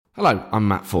Hello, I'm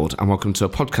Matt Ford, and welcome to a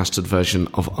podcasted version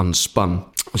of Unspun.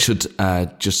 I should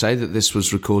just say that this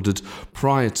was recorded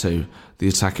prior to the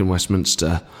attack in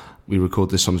Westminster. We record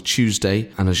this on a Tuesday,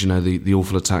 and as you know, the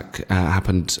awful attack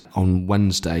happened on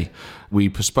Wednesday. We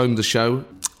postponed the show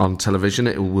on television.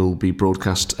 It will be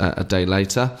broadcast a day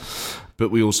later,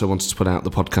 but we also wanted to put out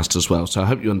the podcast as well. So I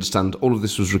hope you understand all of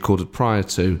this was recorded prior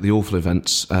to the awful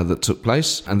events that took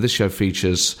place. And this show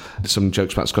features some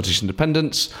jokes about Scottish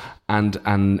independence and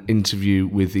an interview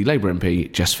with the Labour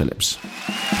MP, Jess Phillips.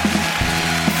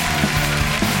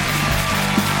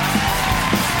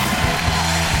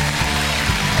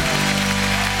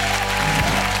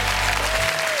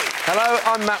 Hello,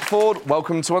 I'm Matt Ford.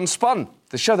 Welcome to Unspun,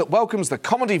 the show that welcomes the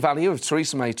comedy value of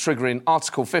Theresa May triggering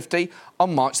Article 50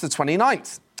 on March the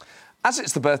 29th. As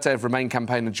it's the birthday of Remain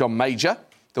campaigner John Major,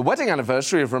 the wedding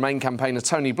anniversary of Remain campaigner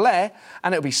Tony Blair,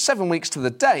 and it'll be 7 weeks to the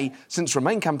day since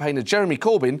Remain campaigner Jeremy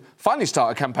Corbyn finally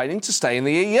started campaigning to stay in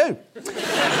the EU.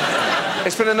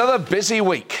 It's been another busy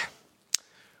week.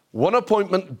 One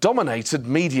appointment dominated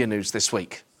media news this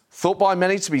week. Thought by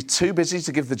many to be too busy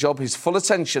to give the job his full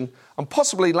attention and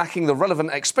possibly lacking the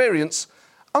relevant experience,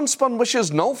 Unspun wishes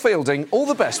Noel Fielding all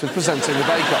the best with presenting the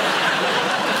Bake Off.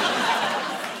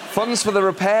 Funds for the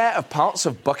repair of parts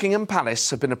of Buckingham Palace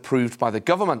have been approved by the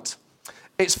government.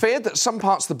 It's feared that some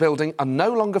parts of the building are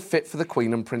no longer fit for the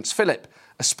Queen and Prince Philip,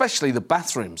 especially the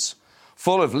bathrooms.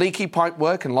 Full of leaky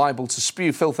pipework and liable to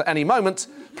spew filth at any moment,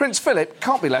 Prince Philip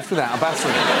can't be left without a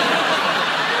bathroom.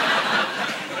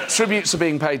 Tributes are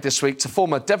being paid this week to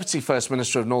former Deputy First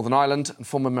Minister of Northern Ireland and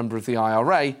former member of the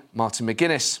IRA, Martin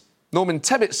McGuinness. Norman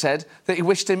Tebbit said that he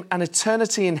wished him an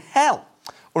eternity in hell,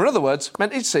 or in other words,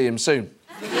 meant he'd see him soon.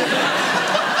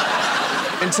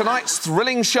 In tonight's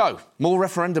thrilling show, more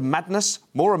referendum madness,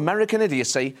 more American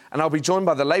idiocy, and I'll be joined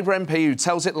by the Labour MP who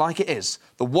tells it like it is,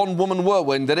 the one-woman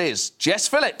whirlwind that is Jess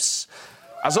Phillips.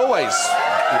 As always,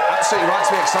 you're absolutely right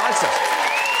to be excited.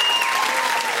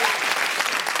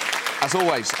 As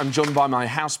always, I'm joined by my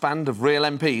house band of real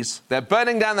MPs. They're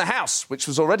burning down the house, which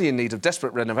was already in need of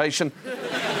desperate renovation.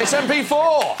 It's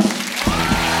MP4!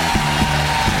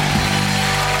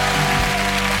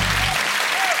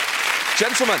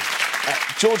 Gentlemen,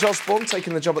 George Osborne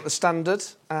taking the job at the Standard.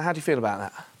 How do you feel about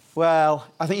that? Well,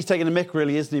 I think he's taking a mick,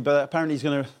 really, isn't he? But apparently he's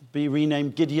going to be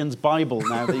renamed Gideon's Bible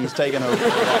now that he's taken over.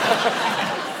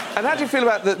 And how do you feel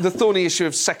about the thorny issue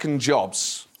of second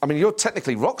jobs? I mean, you're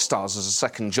technically rock stars as a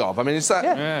second job. I mean, does that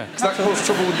cause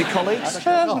trouble with your colleagues?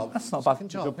 That's not a bad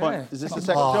job. Good point. Yeah. Is this the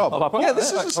second job? Yeah,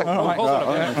 this is the second job.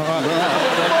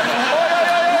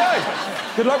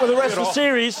 Good luck with the rest of the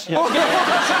series. Yeah.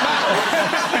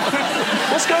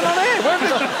 What's going on here?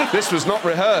 This was not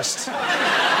rehearsed.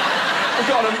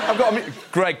 I've got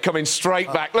Greg coming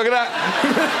straight back. Look at that.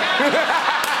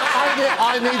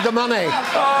 I need the money.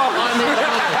 I need the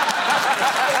money.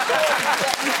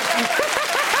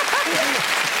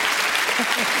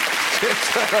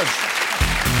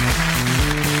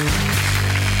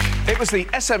 It was the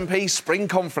SNP Spring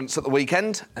Conference at the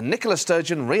weekend, and Nicola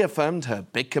Sturgeon reaffirmed her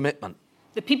big commitment.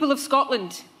 The people of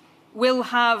Scotland will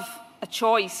have a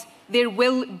choice. There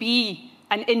will be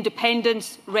an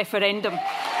independence referendum.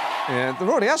 Yeah, there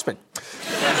already has been.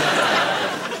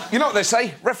 You know what they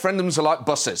say? Referendums are like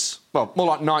buses. Well, more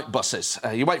like night buses.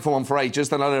 You wait for one for ages,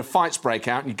 then a load of fights break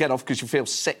out and you get off because you feel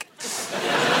sick.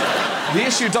 The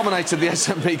issue dominated the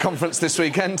SNP conference this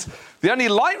weekend. The only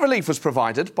light relief was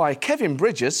provided by Kevin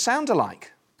Bridges'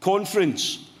 sound-alike.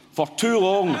 Conference. For too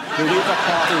long, the Labour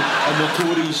Party and the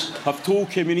Tories have told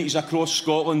communities across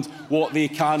Scotland what they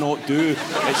cannot do.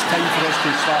 It's time for us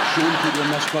to start showing people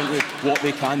in this country what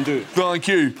they can do. Thank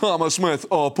you, Hammersmith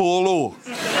Apollo.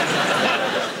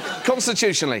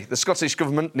 Constitutionally, the Scottish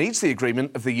Government needs the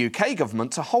agreement of the UK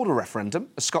Government to hold a referendum,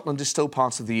 as Scotland is still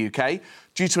part of the UK,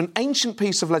 due to an ancient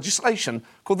piece of legislation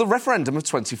called the Referendum of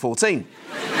 2014.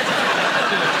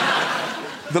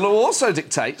 The law also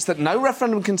dictates that no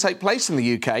referendum can take place in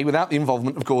the UK without the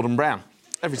involvement of Gordon Brown.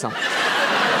 Every time.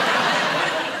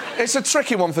 It's a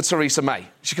tricky one for Theresa May.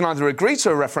 She can either agree to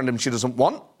a referendum she doesn't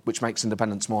want, which makes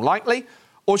independence more likely,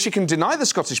 or she can deny the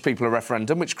Scottish people a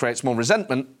referendum, which creates more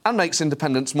resentment and makes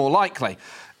independence more likely.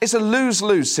 It's a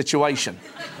lose-lose situation.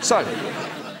 So,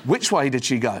 which way did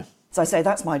she go? As I say,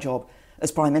 that's my job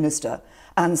as Prime Minister.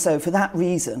 And so for that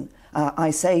reason,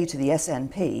 I say to the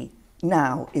SNP,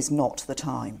 now is not the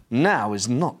time. Now is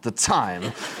not the time.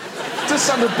 Does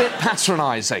sound a bit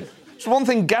patronising. So one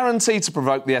thing guaranteed to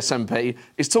provoke the SNP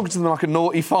is talking to them like a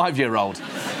naughty 5-year-old.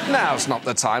 Now's not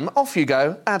the time. Off you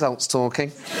go. Adults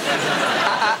talking.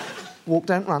 Walk,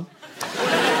 don't run.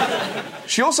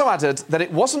 She also added that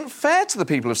it wasn't fair to the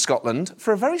people of Scotland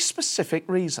for a very specific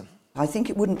reason. I think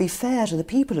it wouldn't be fair to the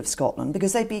people of Scotland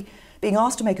because they'd be being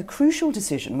asked to make a crucial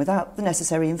decision without the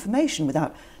necessary information,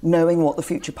 without knowing what the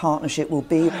future partnership will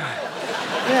be.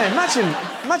 Yeah,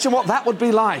 imagine what that would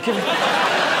be like. If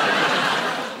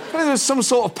there was some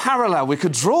sort of parallel we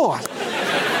could draw.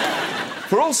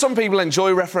 For all some people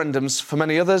enjoy referendums, for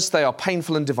many others they are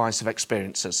painful and divisive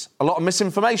experiences. A lot of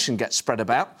misinformation gets spread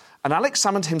about, and Alex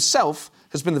Salmond himself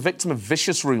has been the victim of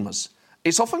vicious rumours.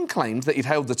 It's often claimed that he'd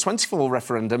hailed the 2024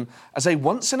 referendum as a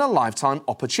once-in-a-lifetime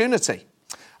opportunity.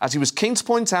 As he was keen to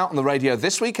point out on the radio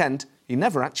this weekend, he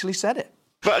never actually said it.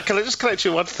 But can I just correct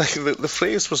you one thing? The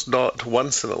phrase was not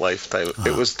once in a lifetime.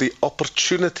 It was the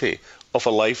opportunity of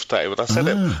a lifetime. And I said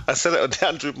it on the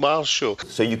Andrew Marr show.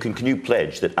 So can you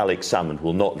pledge that Alex Salmond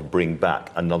will not bring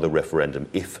back another referendum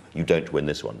if you don't win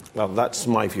this one? Well, that's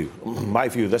my view. My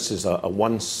view, this is a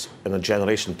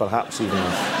once-in-a-generation, perhaps even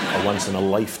a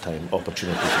once-in-a-lifetime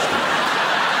opportunity.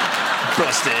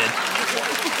 Busted.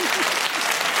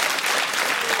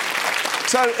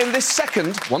 So, in this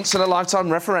second once-in-a-lifetime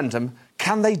referendum,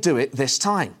 can they do it this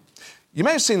time? You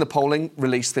may have seen the polling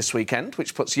released this weekend,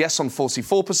 which puts yes on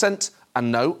 44% and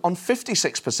no on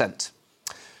 56%.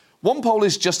 One poll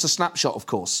is just a snapshot, of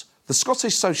course. The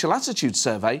Scottish Social Attitude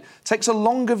Survey takes a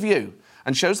longer view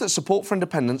and shows that support for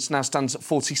independence now stands at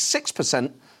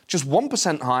 46%, just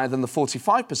 1% higher than the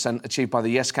 45% achieved by the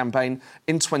Yes campaign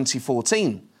in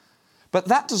 2014. But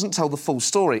that doesn't tell the full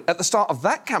story. At the start of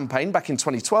that campaign, back in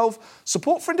 2012,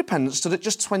 support for independence stood at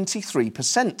just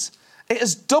 23%. It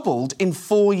has doubled in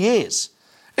 4 years.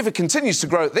 If it continues to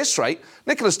grow at this rate,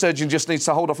 Nicola Sturgeon just needs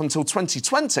to hold off until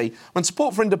 2020, when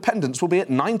support for independence will be at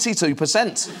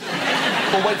 92%.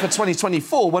 Or wait for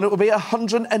 2024, when it will be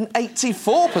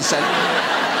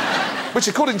 184%, which,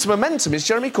 according to Momentum, is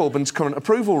Jeremy Corbyn's current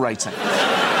approval rating.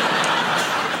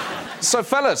 So,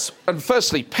 fellas, and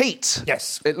firstly, Pete.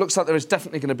 Yes. It looks like there is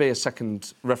definitely going to be a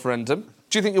second referendum.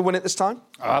 Do you think you'll win it this time?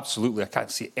 Absolutely. I can't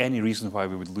see any reason why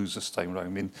we would lose this time round. I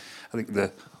mean, I think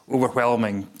the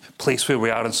overwhelming place where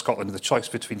we are in Scotland, the choice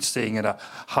between staying in a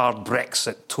hard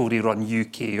Brexit, Tory-run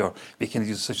UK or making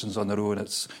these decisions on their own,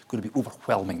 it's going to be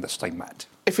overwhelming this time, Matt.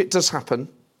 If it does happen,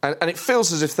 and it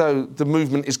feels as if, though, the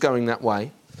movement is going that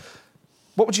way,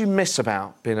 what would you miss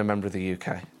about being a member of the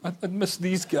UK? I'd miss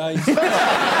these guys.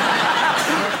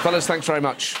 Fellas, thanks very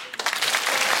much.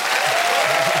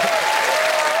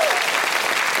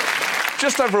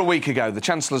 Just over a week ago, the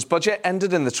Chancellor's budget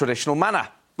ended in the traditional manner,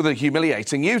 with a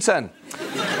humiliating U-turn.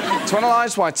 To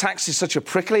analyse why tax is such a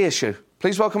prickly issue,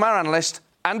 please welcome our analyst,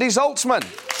 Andy Zaltzman.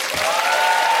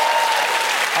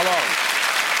 Hello.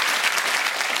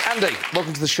 Andy,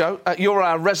 welcome to the show. You're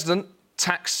our resident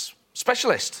tax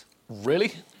specialist.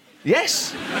 Really?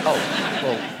 Yes. Oh,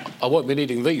 well, I won't be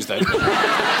needing these then.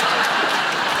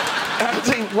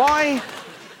 Andy, why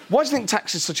do you think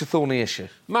tax is such a thorny issue?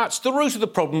 Matt, the root of the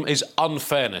problem is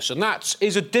unfairness, and that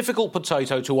is a difficult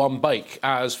potato to unbake,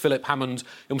 as Philip Hammond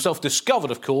himself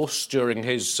discovered, of course, during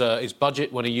his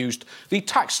budget when he used the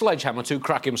tax sledgehammer to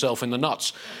crack himself in the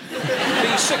nuts. The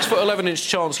 6'11"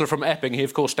 Chancellor from Epping, he,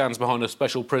 of course, stands behind a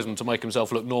special prison to make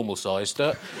himself look normal-sized.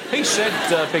 He said,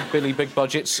 Big Billy, big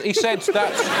budgets, he said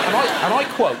that, and I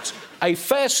quote, "A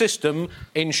fair system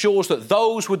ensures that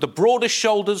those with the broadest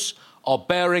shoulders are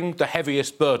bearing the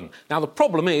heaviest burden." Now, the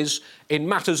problem is, in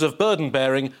matters of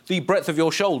burden-bearing, the breadth of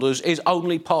your shoulders is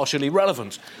only partially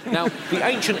relevant. Now, the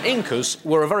ancient Incas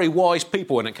were a very wise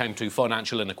people when it came to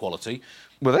financial inequality.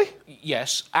 Were they?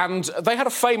 Yes, and they had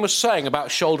a famous saying about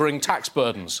shouldering tax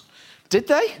burdens. Did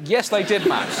they? Yes, they did,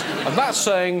 Matt. And that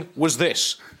saying was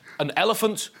this: an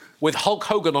elephant with Hulk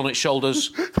Hogan on its shoulders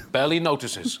barely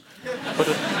notices.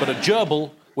 But a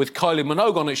gerbil with Kylie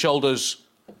Minogue on its shoulders,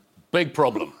 big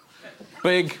problem.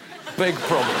 Big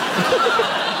problem.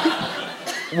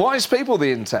 Wise people,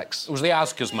 the Intex. It was the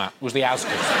Ascas, Matt. It was the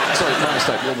Ascas. Sorry, my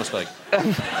mistake. Your mistake.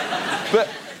 But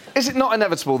is it not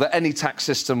inevitable that any tax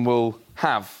system will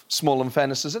have small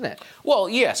unfairnesses in it? Well,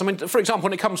 yes. I mean, for example,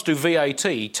 when it comes to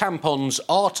VAT, tampons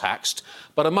are taxed,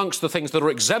 but amongst the things that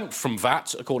are exempt from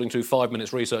VAT, according to 5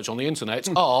 minutes research on the internet,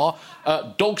 are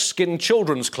dog-skin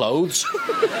children's clothes,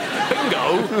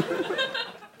 bingo,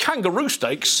 kangaroo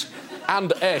steaks,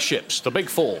 and airships, the big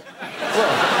four.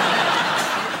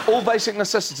 Well, all basic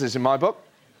necessities in my book.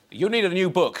 You need a new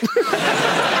book.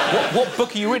 What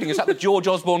book are you reading? Is that the George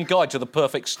Osborne Guide to the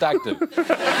Perfect Stag Do?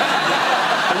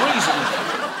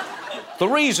 The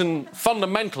reason,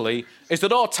 fundamentally, is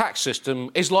that our tax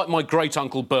system is like my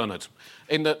great-uncle Bernard,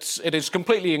 in that it is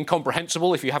completely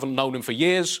incomprehensible if you haven't known him for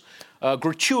years,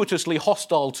 gratuitously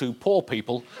hostile to poor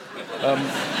people,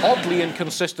 oddly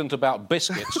inconsistent about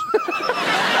biscuits,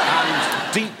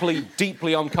 deeply,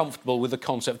 deeply uncomfortable with the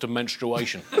concept of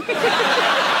menstruation.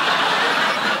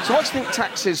 So why do you think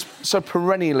tax is so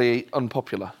perennially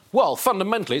unpopular? Well,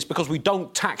 fundamentally, it's because we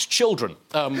don't tax children.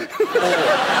 Or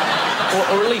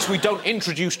at least we don't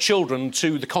introduce children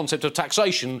to the concept of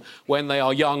taxation when they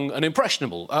are young and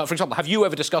impressionable. For example, have you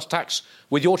ever discussed tax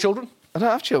with your children? I don't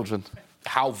have children.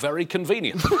 How very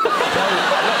convenient.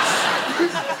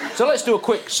 So let's do a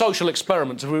quick social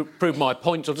experiment to prove my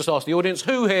point. I'll just ask the audience,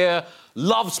 who here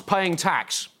loves paying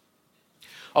tax?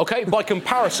 OK, by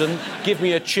comparison, give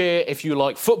me a cheer if you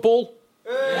like football.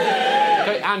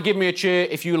 OK, and give me a cheer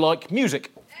if you like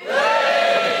music.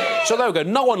 Okay, so there we go.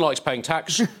 No one likes paying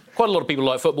tax. Quite a lot of people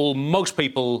like football. Most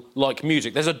people like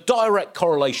music. There's a direct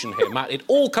correlation here, Matt. It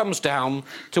all comes down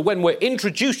to when we're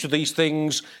introduced to these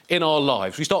things in our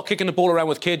lives. We start kicking the ball around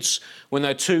with kids when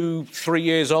they're 2, 3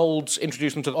 years old,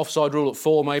 introduce them to the offside rule at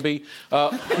 4, maybe.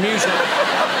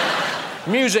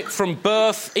 Music from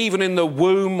birth, even in the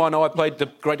womb. I know I played the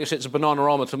greatest hits of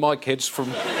Bananarama to my kids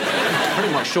from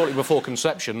pretty much shortly before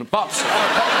conception. But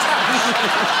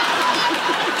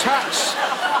tax.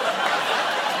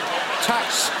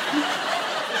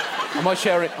 Am I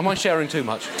sharing too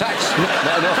much?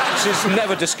 Tax is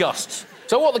never discussed.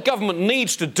 So what the government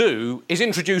needs to do is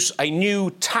introduce a new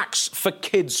Tax for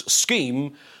Kids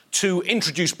scheme to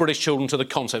introduce British children to the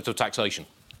concept of taxation.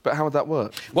 But how would that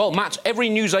work? Well, Matt, every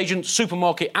newsagent,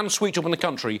 supermarket and sweet shop in the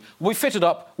country will be fitted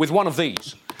up with one of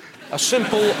these. A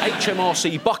simple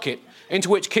HMRC bucket into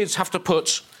which kids have to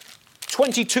put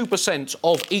 22%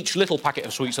 of each little packet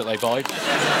of sweets that they buy.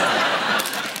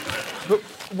 But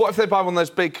what if they buy one of those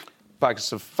big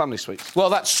bags of family sweets? Well,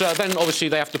 that's then obviously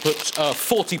they have to put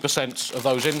 40% of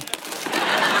those in.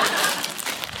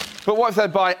 But what if they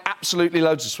buy absolutely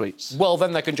loads of sweets? Well,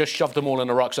 then they can just shove them all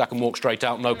in a rucksack and walk straight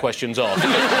out, no questions asked.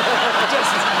 It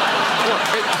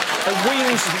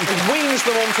weans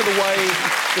them onto the way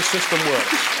the system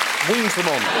works. Weans them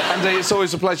on. Andy, it's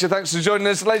always a pleasure. Thanks for joining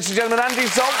us. Ladies and gentlemen, Andy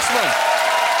Zaltzman.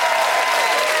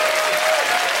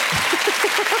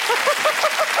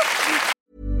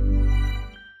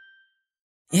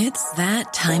 It's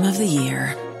that time of the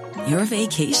year. Your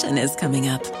vacation is coming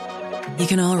up. You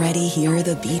can already hear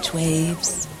the beach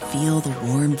waves, feel the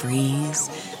warm breeze,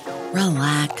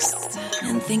 relax,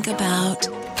 and think about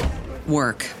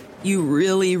work. You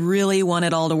really, really want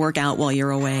it all to work out while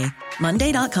you're away.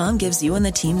 Monday.com gives you and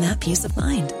the team that peace of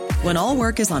mind. When all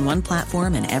work is on one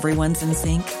platform and everyone's in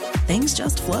sync, things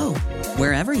just flow.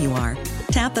 Wherever you are,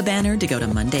 tap the banner to go to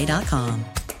Monday.com.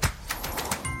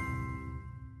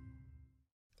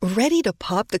 Ready to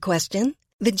pop the question?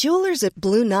 The jewelers at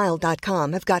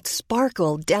BlueNile.com have got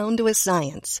sparkle down to a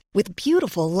science with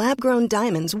beautiful lab-grown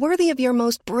diamonds worthy of your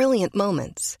most brilliant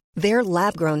moments. Their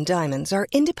lab-grown diamonds are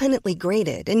independently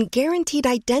graded and guaranteed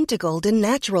identical to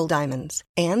natural diamonds,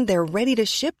 and they're ready to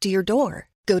ship to your door.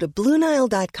 Go to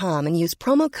BlueNile.com and use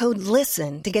promo code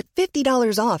LISTEN to get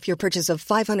 $50 off your purchase of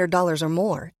 $500 or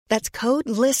more. That's code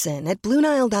LISTEN at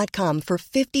BlueNile.com for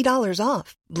 $50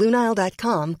 off.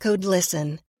 BlueNile.com, code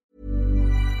LISTEN.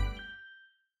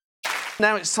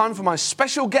 Now it's time for my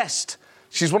special guest.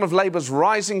 She's one of Labour's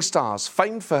rising stars,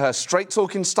 famed for her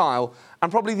straight-talking style,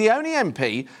 and probably the only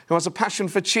MP who has a passion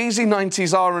for cheesy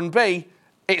 90s R&B.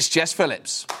 It's Jess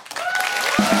Phillips.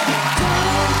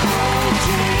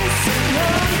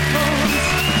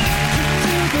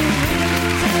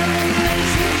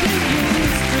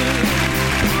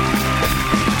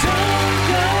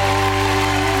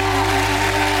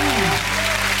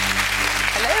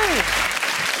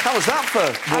 How was that for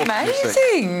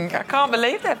amazing? I can't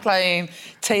believe they're playing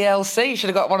TLC. Should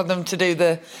have got one of them to do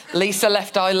the Lisa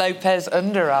Left Eye Lopez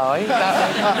Under Eye.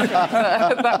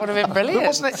 That would have been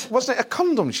brilliant. But wasn't it a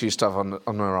condom she used to have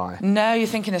on her eye? No, you're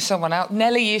thinking of someone else.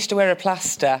 Nelly used to wear a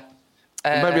plaster.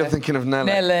 Maybe I'm thinking of Nelly.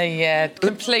 Nelly, yeah,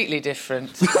 completely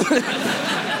different.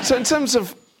 So in terms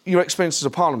of your experience as a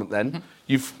Parliament then,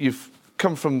 you've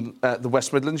come from the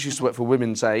West Midlands, you used to work for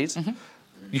Women's Aid.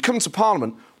 You come to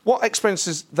Parliament. What experience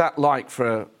is that like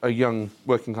for a young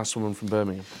working-class woman from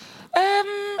Birmingham?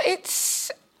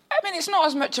 It's not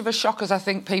as much of a shock as I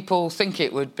think people think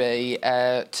it would be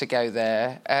to go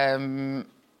there.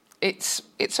 It's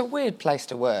a weird place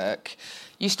to work.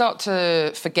 You start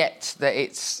to forget that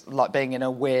it's like being in a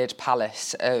weird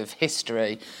palace of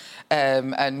history.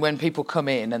 And when people come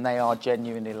in and they are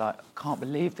genuinely like, I can't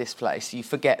believe this place, you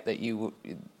forget that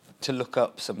to look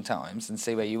up sometimes and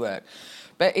see where you work.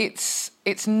 But it's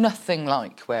nothing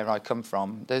like where I come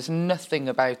from. There's nothing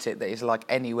about it that is like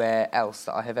anywhere else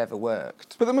that I have ever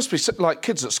worked. But there must be, like,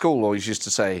 kids at school always used to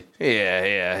say,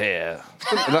 here.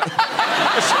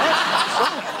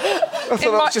 I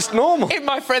thought that was just normal. In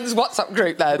my friends' WhatsApp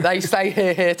group, though, they say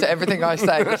here to everything I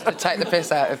say just to take the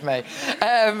piss out of me.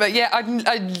 But yeah, I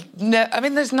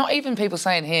mean, there's not even people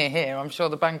saying here. I'm sure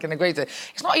the band can agree to it.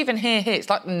 It's not even here.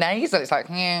 It's like nasal. It's like,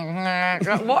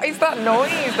 what is that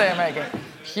noise they're making?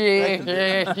 Here.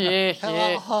 It's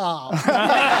not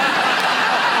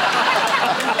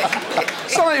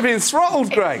like you're being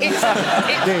throttled, Greg.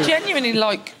 It's genuinely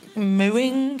like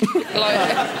mooing,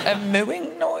 like a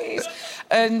mooing noise.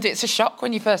 And it's a shock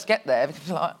when you first get there because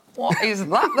you're like, what is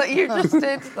that you just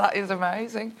did? That is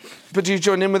amazing. But do you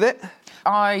join in with it?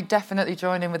 I definitely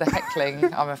join in with the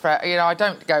heckling, I'm afraid. You know, I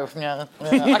don't go from, I can't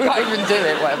even do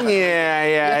it, whatever.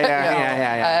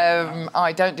 Yeah.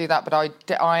 I don't do that, but I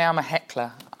am a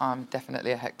heckler. I'm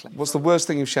definitely a heckler. What's the worst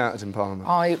thing you've shouted in Parliament?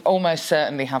 I almost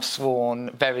certainly have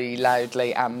sworn very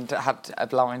loudly and had a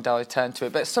blind eye turned to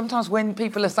it. But sometimes when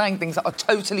people are saying things that are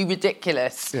totally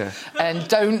ridiculous and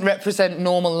don't represent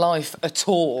normal life at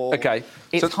all,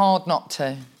 it's hard not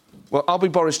to. Well, I'll be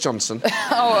Boris Johnson.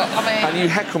 And you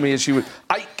heckle me as you would.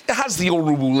 Has the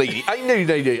honourable lady... No.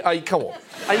 Come on.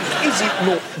 Is it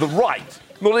not the right,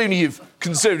 not only of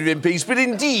Conservative MPs, but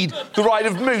indeed the right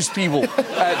of most people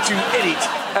to edit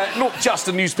not just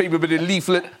a newspaper, but a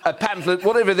leaflet, a pamphlet,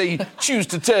 whatever they choose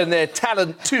to turn their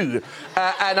talent to.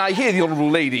 And I hear the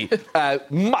honourable lady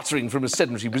muttering from a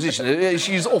sedentary position.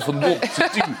 She's often wont to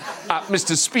do,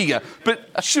 Mr. Speaker. But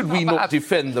should we not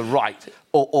defend the right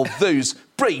of those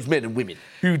brave men and women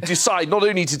who decide not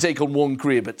only to take on one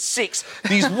career, but 6,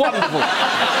 these wonderful...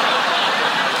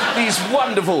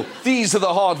 These are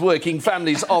the hard-working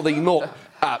families, are they not,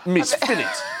 Miss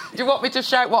Phillips? Do you want me to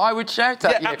shout what I would shout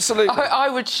at you? Yeah, absolutely. I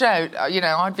would shout,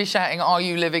 I'd be shouting, are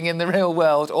you living in the real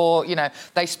world? Or,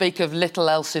 they speak of little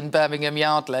else in Birmingham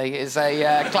Yardley is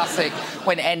a classic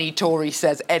when any Tory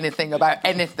says anything about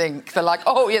anything. They're like,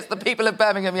 oh, yes, the people of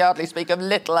Birmingham Yardley speak of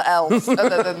little else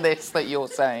other than this that you're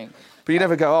saying. But you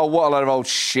never go, oh, what a load of old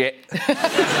shit.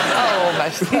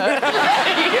 Almost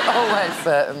certainly. Almost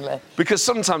certainly. Because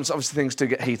sometimes, obviously, things do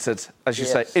get heated, as you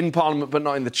say, in Parliament, but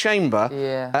not in the Chamber.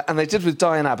 Yeah. And they did with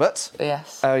Diane Abbott.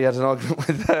 Yes. You had an argument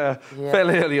with her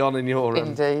fairly early on in your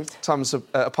time as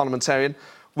a parliamentarian,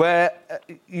 where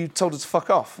you told her to fuck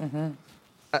off. Mm-hmm.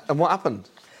 And what happened?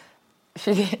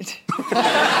 She did.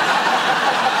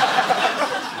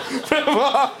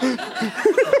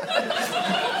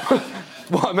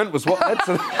 What I meant was what led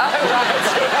to... OK.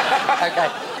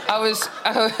 I was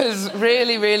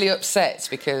really, really upset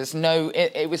because,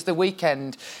 it was the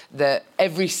weekend that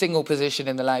every single position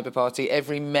in the Labour Party,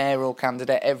 every mayoral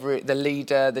candidate, the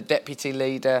leader, the deputy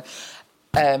leader,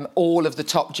 all of the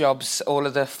top jobs, all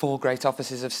of the 4 great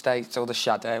offices of state, or the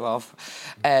shadow of,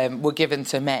 were given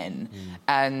to men.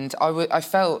 And I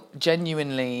felt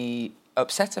genuinely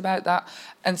upset about that.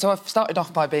 And so I started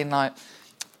off by being like,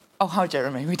 oh, hi,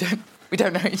 Jeremy, we don't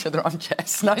know each other, I'm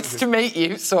Jess. Nice to meet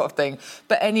you, sort of thing.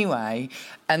 But anyway,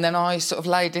 and then I sort of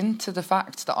laid into the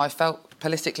fact that I felt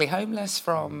politically homeless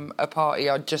from a party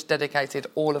I'd just dedicated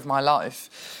all of my life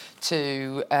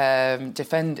to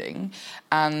defending,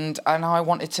 and I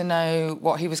wanted to know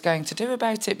what he was going to do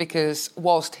about it, because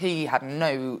whilst he had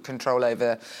no control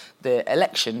over the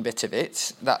election bit of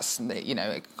it, that's,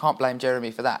 can't blame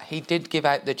Jeremy for that, he did give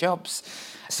out the jobs.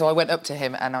 So I went up to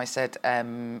him and I said,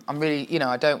 I'm really,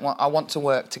 I want to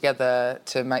work together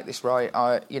to make this right.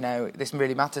 This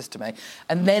really matters to me.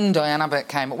 And then Diane Abbott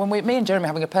came, me and Jeremy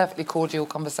having a perfectly cordial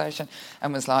conversation,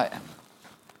 and was like,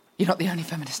 you're not the only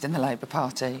feminist in the Labour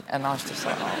Party. And I was just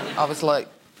like, oh,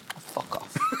 fuck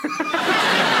off.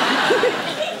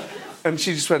 And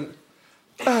she just went,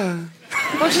 oh.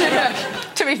 Well,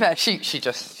 to be fair, she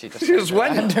just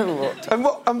went.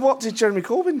 And what did Jeremy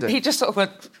Corbyn do? He just sort of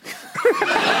went.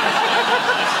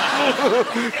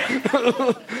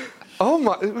 Oh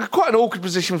my! Quite an awkward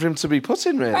position for him to be put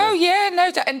in, really. Oh yeah,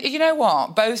 no doubt. And you know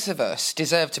what? Both of us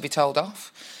deserve to be told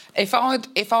off. If I'd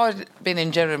been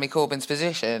in Jeremy Corbyn's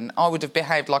position, I would have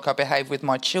behaved like I behaved with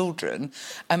my children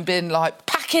and been like,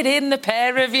 pack it in, the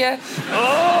pair of you.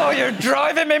 Oh, you're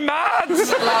driving me mad.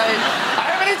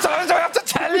 How many times do I have to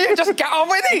tell you? Just get on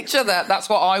with each other. That's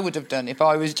what I would have done if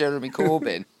I was Jeremy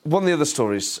Corbyn. One of the other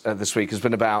stories this week has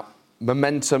been about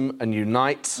Momentum and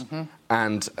Unite,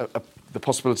 and the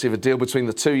possibility of a deal between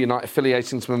the two, Unite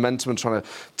affiliating to Momentum and trying to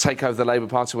take over the Labour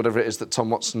Party, whatever it is that Tom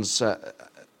Watson's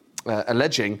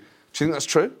alleging. Do you think that's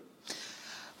true?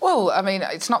 Well, I mean,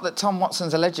 it's not that Tom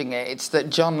Watson's alleging it, it's that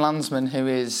John Landsman, who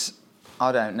is,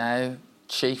 I don't know,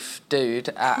 chief dude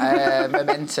at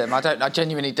Momentum, I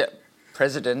genuinely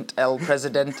President, El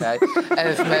Presidente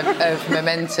of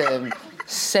Momentum,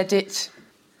 said it.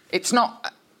 It's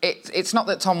not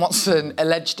that Tom Watson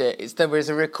alleged it. There was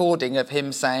a recording of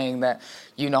him saying that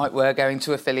Unite were going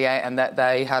to affiliate and that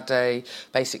they had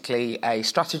basically a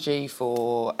strategy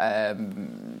for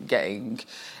getting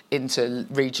into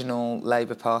regional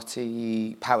Labour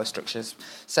Party power structures.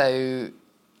 So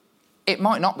it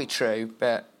might not be true,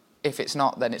 but if it's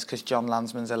not, then it's because John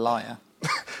Landsman's a liar.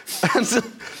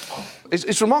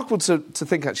 It's remarkable to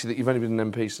think, actually, that you've only been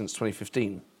an MP since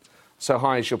 2015. So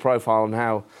high is your profile and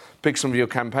how big some of your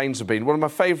campaigns have been. One of my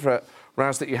favourite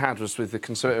rows that you had was with the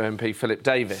Conservative MP Philip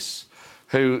Davis,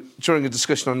 who, during a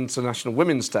discussion on International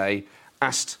Women's Day,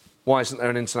 asked, why isn't there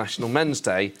an International Men's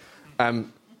Day?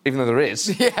 Even though there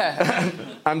is. Yeah.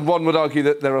 And one would argue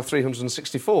that there are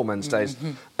 364 men's days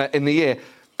in the year.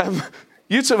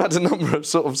 You two have had a number of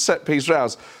sort of set-piece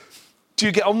rows. Do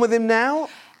you get on with him now?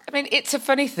 I mean, it's a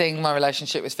funny thing, my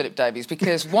relationship with Philip Davies,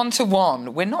 because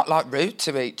one-to-one, we're not, like, rude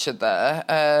to each other.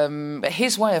 But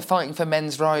his way of fighting for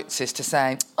men's rights is to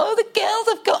say, oh, the girls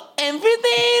have got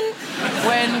everything,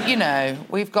 when, you know,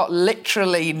 we've got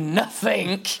literally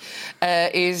nothing,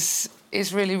 is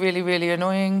really, really, really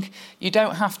annoying. You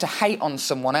don't have to hate on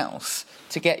someone else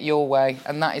to get your way,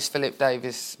 and that is Philip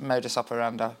Davies' modus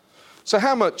operandi. So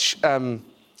how much...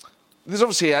 there's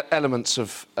obviously elements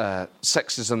of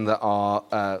sexism that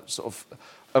are sort of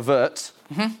overt,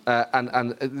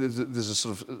 and there's a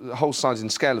sort of whole siding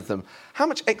scale of them. How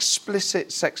much explicit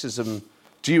sexism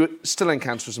do you still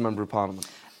encounter as a Member of Parliament?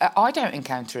 I don't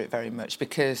encounter it very much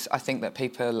because I think that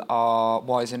people are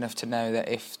wise enough to know that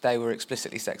if they were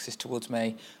explicitly sexist towards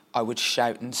me, I would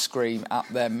shout and scream at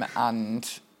them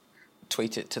and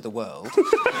tweet it to the world.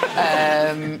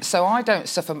 So I don't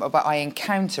suffer, but I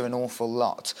encounter an awful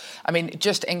lot. I mean,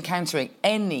 just encountering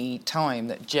any time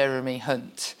that Jeremy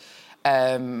Hunt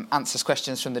answers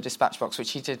questions from the dispatch box,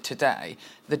 which he did today,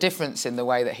 the difference in the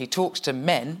way that he talks to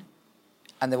men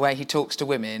and the way he talks to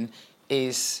women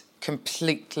is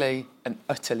completely and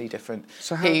utterly different.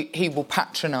 So he will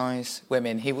patronise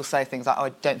women. He will say things like, oh, I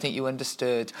don't think you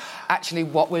understood. Actually,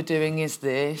 what we're doing is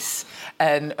this.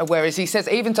 And whereas he says,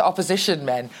 even to opposition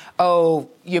men, oh,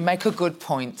 you make a good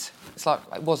point. It's like,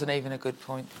 it wasn't even a good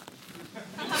point.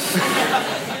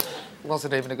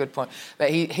 Wasn't even a good point.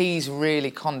 But he's really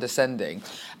condescending.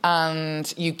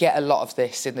 And you get a lot of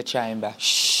this in the chamber.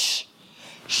 Shh.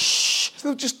 Shh.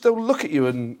 So they'll look at you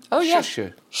and shush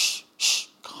you? Shh. Shh.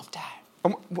 Calm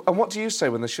down. And what do you say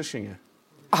when they're shushing you?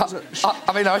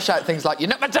 I mean, I shout things like, you're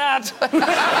not my dad! Oh,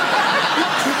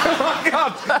 my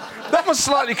God! That must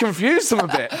slightly confuse them a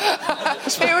bit.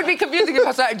 It would be confusing if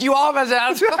I said, you are my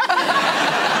dad!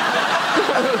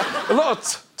 A lot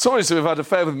of Tories who have had an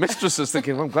affair with mistresses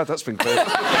thinking, well, I'm glad that's been clear.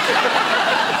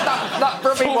 that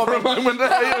Brummie woman. For a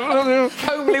moment.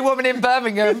 Homely woman in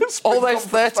Birmingham, all those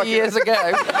 30 years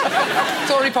ago.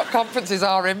 Tory pop conferences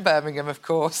are in Birmingham, of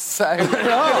course, so...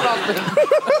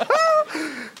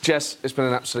 Jess, it's been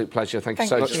an absolute pleasure. Thank you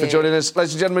so much for joining us.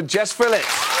 Ladies and gentlemen, Jess Phillips.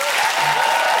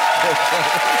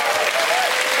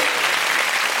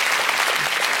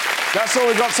 That's all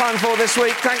we've got time for this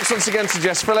week. Thanks once again to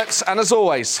Jess Phillips. And as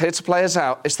always, here to play us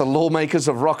out, it's the lawmakers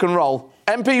of rock and roll,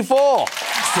 MP4.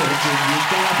 So let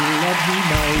me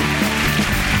know.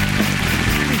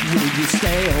 Will you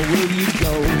stay or will you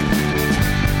go?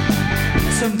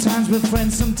 Sometimes we're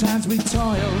friends, sometimes we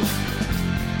toil.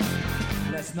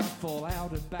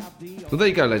 Well, there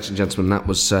you go, ladies and gentlemen. That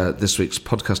was this week's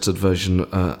podcasted version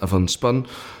of Unspun.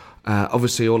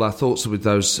 Obviously, all our thoughts are with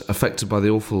those affected by the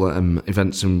awful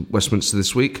events in Westminster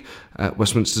this week.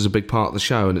 Westminster's a big part of the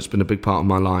show, and it's been a big part of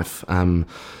my life.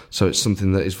 So it's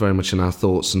something that is very much in our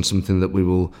thoughts and something that we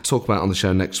will talk about on the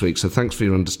show next week. So thanks for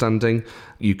your understanding.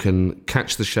 You can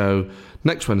catch the show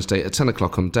next Wednesday at 10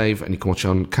 o'clock on Dave, and you can watch it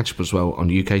on catch up as well on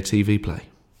UK TV Play.